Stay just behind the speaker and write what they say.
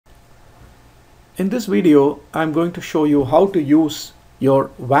In this video, I'm going to show you how to use your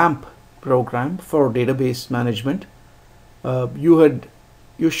wamp program for database management.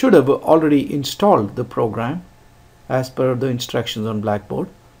 You should have already installed the program as per the instructions on Blackboard.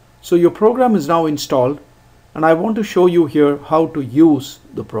 So your program is now installed, and I want to show you here how to use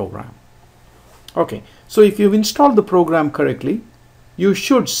the program. Okay, so if you've installed the program correctly, you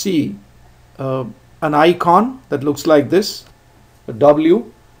should see an icon that looks like this, a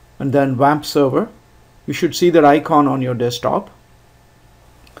W, and then wamp server. You should see that icon on your desktop.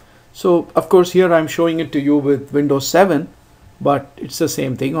 So of course here I'm showing it to you with Windows 7, but it's the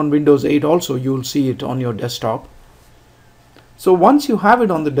same thing on Windows 8 also. You'll see it on your desktop. So once you have it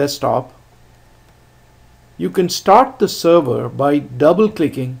on the desktop, you can start the server by double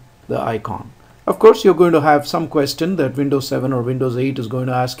clicking the icon. Of course you're going to have some question that Windows 7 or Windows 8 is going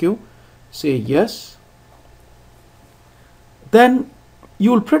to ask you. Say yes. Then you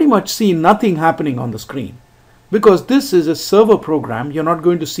will pretty much see nothing happening on the screen, because this is a server program. You're not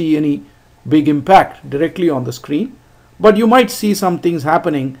going to see any big impact directly on the screen, but you might see some things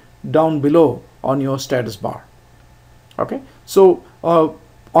happening down below on your status bar. Okay, so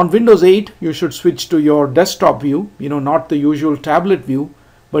on Windows 8 you should switch to your desktop view, not the usual tablet view,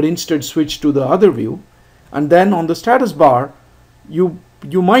 but instead switch to the other view. And then on the status bar you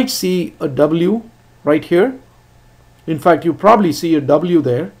might see a W right here. In fact, you probably see a W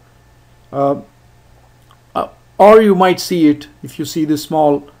there, or you might see it if you see this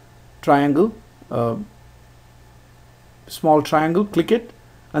small triangle. Click it,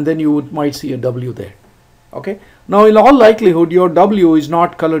 and then you might see a W there. Okay, now in all likelihood your W is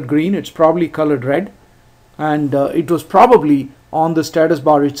not colored green, it's probably colored red, and it was probably on the status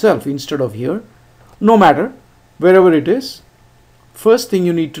bar itself instead of here. No matter, wherever it is, first thing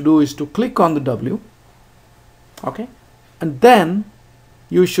you need to do is to click on the W. Okay, and then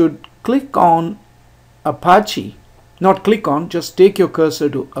you should click on Apache, not click on, just take your cursor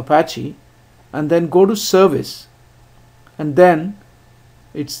to Apache and then go to service, and then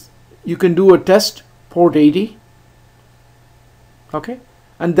you can do a test port 80. Okay,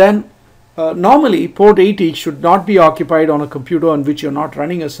 and then normally port 80 should not be occupied on a computer on which you're not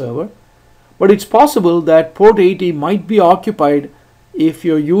running a server, but it's possible that port 80 might be occupied if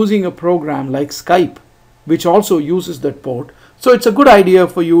you're using a program like Skype, which also uses that port. So it's a good idea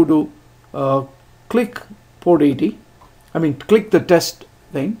for you to click port 80, click the test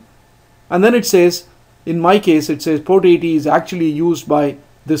thing, and then it says, in my case it says port 80 is actually used by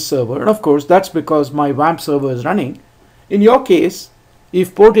this server, and of course that's because my wamp server is running. In your case,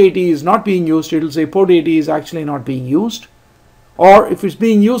 if port 80 is not being used, it will say port 80 is actually not being used, or if it's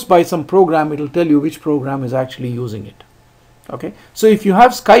being used by some program, it will tell you which program is actually using it. Okay, so if you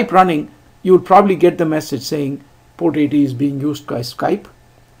have Skype running, you will probably get the message saying port 80 is being used by Skype.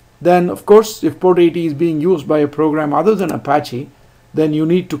 Then of course if port 80 is being used by a program other than Apache, then you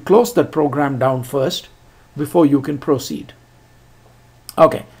need to close that program down first before you can proceed.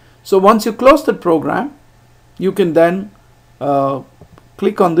 Okay, so once you close that program, you can then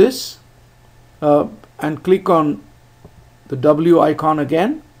click on this and click on the W icon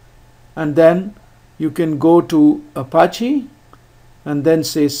again, and then you can go to Apache and then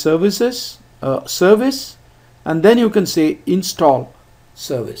say services, service, and then you can say install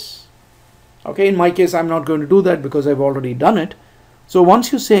service. Okay, in my case I'm not going to do that because I've already done it. So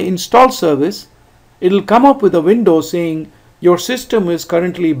once you say install service, it'll come up with a window saying your system is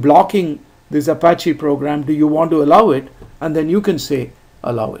currently blocking this Apache program. Do you want to allow it? And then you can say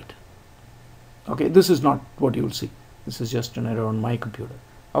allow it. Okay, this is not what you'll see. This is just an error on my computer.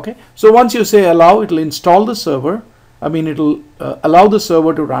 Okay, so once you say allow, it'll install the server. It'll allow the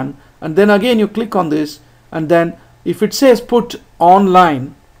server to run, and then again you click on this, and then if it says put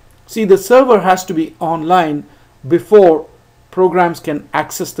online, see, the server has to be online before programs can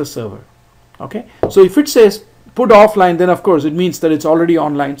access the server. Okay, so if it says put offline, then of course it means that it's already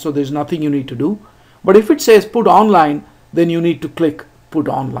online, so there's nothing you need to do. But if it says put online, then you need to click put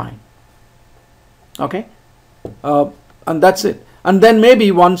online. Okay, and that's it. And then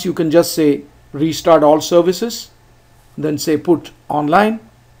maybe once you can just say restart all services, then say put online,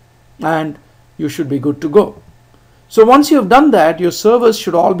 and you should be good to go. So once you have done that, your servers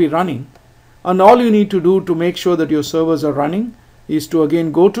should all be running, and all you need to do to make sure that your servers are running is to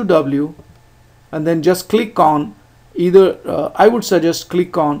again go to W and then just click on either I would suggest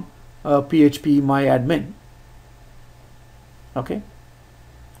click on PHP my admin. Okay,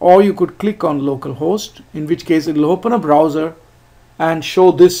 or you could click on localhost, in which case it will open a browser and show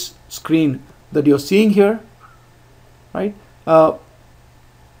this screen that you're seeing here, right?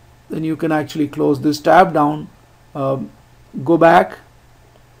 Then you can actually close this tab down, go back,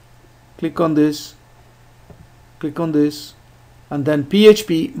 click on this, and then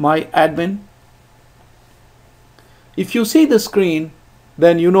PHP my admin. If you see the screen,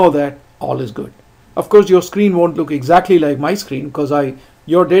 then you know that all is good. Of course, your screen won't look exactly like my screen because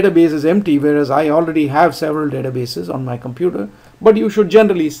your database is empty, whereas I already have several databases on my computer, but you should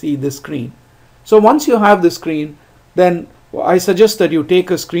generally see this screen. So once you have the screen, then I suggest that you take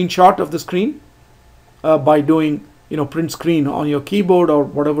a screenshot of the screen by doing print screen on your keyboard or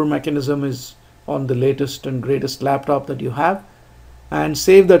whatever mechanism is on the latest and greatest laptop that you have, and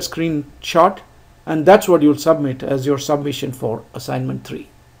save that screenshot, and that's what you'll submit as your submission for assignment 3.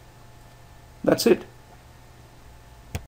 That's it.